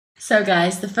So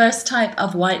guys, the first type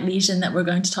of white lesion that we're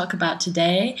going to talk about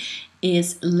today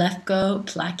is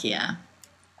Leukoplakia.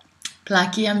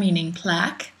 Plakia meaning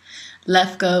plaque,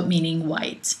 leuko meaning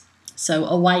white. So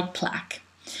a white plaque.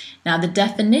 Now the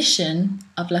definition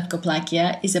of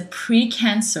Leukoplakia is a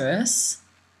precancerous,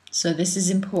 so this is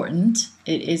important,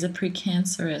 it is a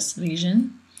precancerous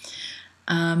lesion,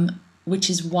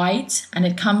 which is white, and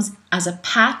it comes as a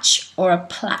patch or a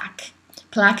plaque.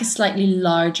 Plaque is slightly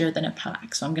larger than a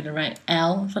plaque, so I'm going to write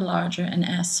L for larger and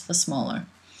S for smaller.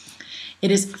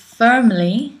 It is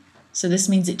firmly, so this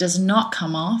means it does not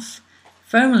come off,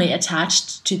 firmly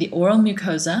attached to the oral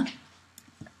mucosa.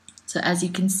 So as you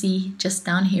can see just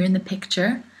down here in the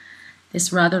picture,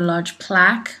 this rather large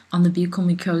plaque on the buccal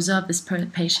mucosa of this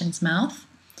patient's mouth.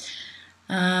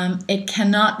 It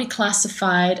cannot be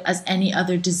classified as any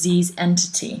other disease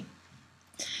entity.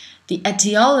 The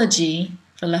etiology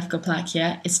for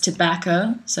Leukoplakia is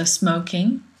tobacco, so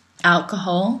smoking,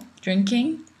 alcohol,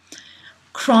 drinking,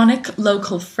 chronic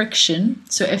local friction,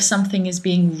 so if something is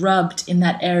being rubbed in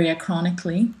that area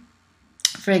chronically,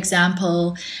 for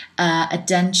example, a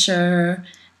denture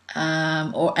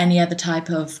or any other type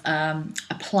of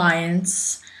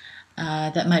appliance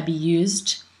that might be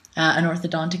used, an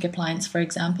orthodontic appliance, for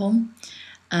example.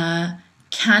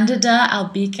 Candida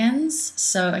albicans,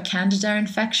 so a candida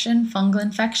infection, fungal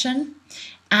infection,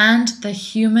 and the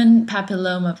human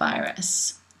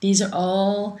papillomavirus. These are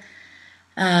all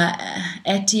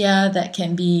etia that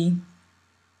can be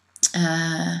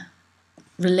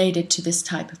related to this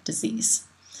type of disease.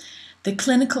 The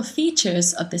clinical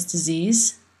features of this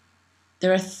disease,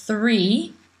 there are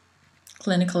 3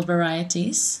 clinical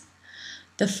varieties.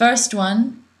 The first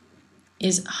one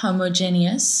is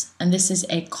homogeneous, and this is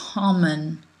a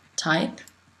common type.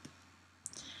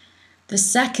 The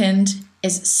second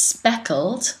is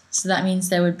speckled, so that means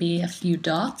there would be a few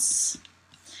dots.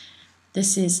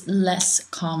 This is less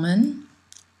common.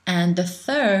 And the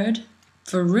third,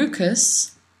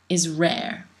 verrucous, is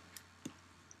rare.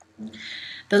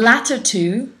 The latter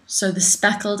two, so the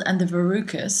speckled and the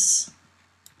verrucous,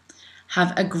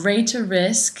 have a greater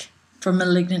risk for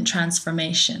malignant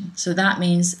transformation. So that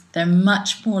means they're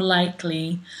much more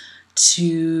likely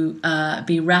to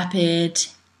be rapid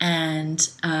and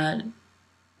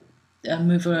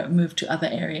move to other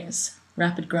areas,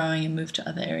 rapid growing and move to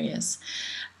other areas.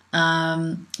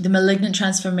 The malignant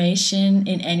transformation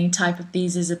in any type of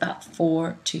these is about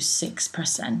 4 to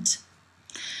 6%.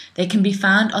 They can be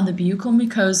found on the buccal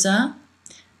mucosa,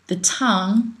 the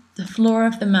tongue, the floor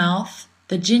of the mouth,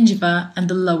 the gingiva, and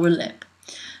the lower lip.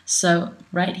 So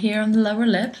right here on the lower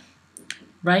lip,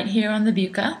 right here on the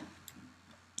bucca,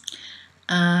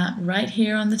 right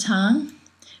here on the tongue,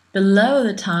 below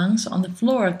the tongue, so on the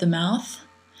floor of the mouth,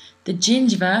 the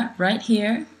gingiva right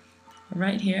here,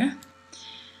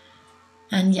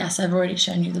 and yes, I've already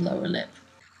shown you the lower lip.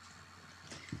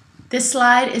 This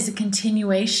slide is a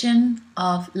continuation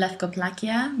of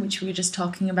Leukoplakia, which we were just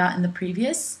talking about in the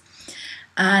previous.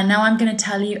 Now I'm going to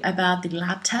tell you about the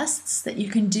lab tests that you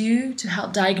can do to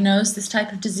help diagnose this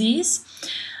type of disease.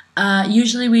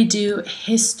 Usually we do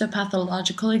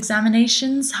histopathological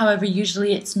examinations, however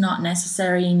usually it's not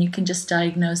necessary and you can just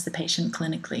diagnose the patient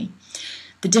clinically.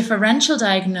 The differential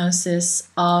diagnosis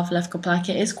of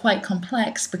Leukoplakia is quite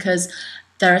complex because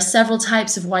there are several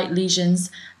types of white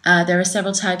lesions, there are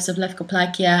several types of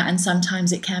Leukoplakia, and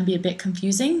sometimes it can be a bit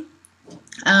confusing.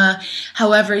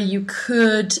 However, you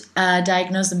could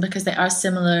diagnose them because they are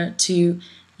similar to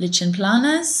lichen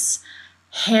planus,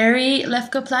 hairy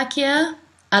Leukoplakia,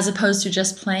 as opposed to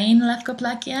just plain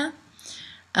Leukoplakia,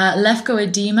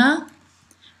 leukoedema,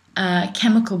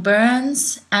 chemical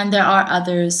burns, and there are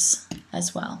others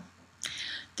as well.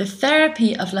 The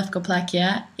therapy of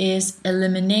Leukoplakia is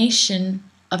elimination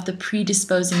of the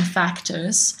predisposing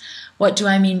factors. What do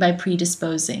I mean by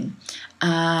predisposing?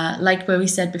 Like where we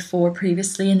said before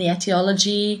previously in the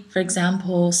etiology, for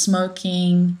example,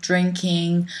 smoking,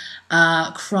 drinking,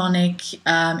 chronic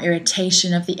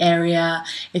irritation of the area.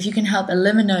 If you can help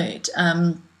eliminate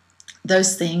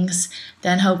those things,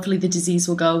 then hopefully the disease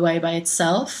will go away by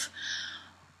itself.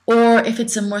 Or if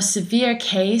it's a more severe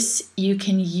case, you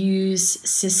can use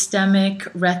systemic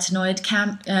retinoid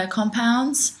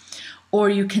compounds, or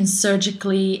you can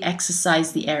surgically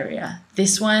excise the area.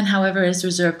 This one, however, is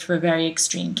reserved for very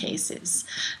extreme cases.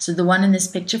 So the one in this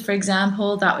picture, for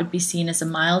example, that would be seen as a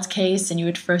mild case, and you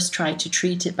would first try to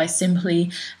treat it by simply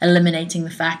eliminating the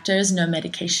factors, no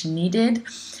medication needed.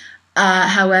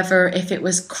 However, if it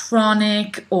was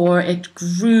chronic or it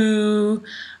grew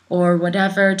or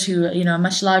whatever to a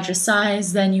much larger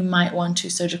size, then you might want to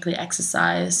surgically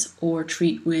excise or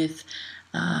treat with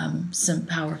some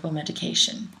powerful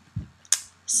medication.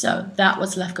 So that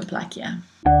was Leukoplakia.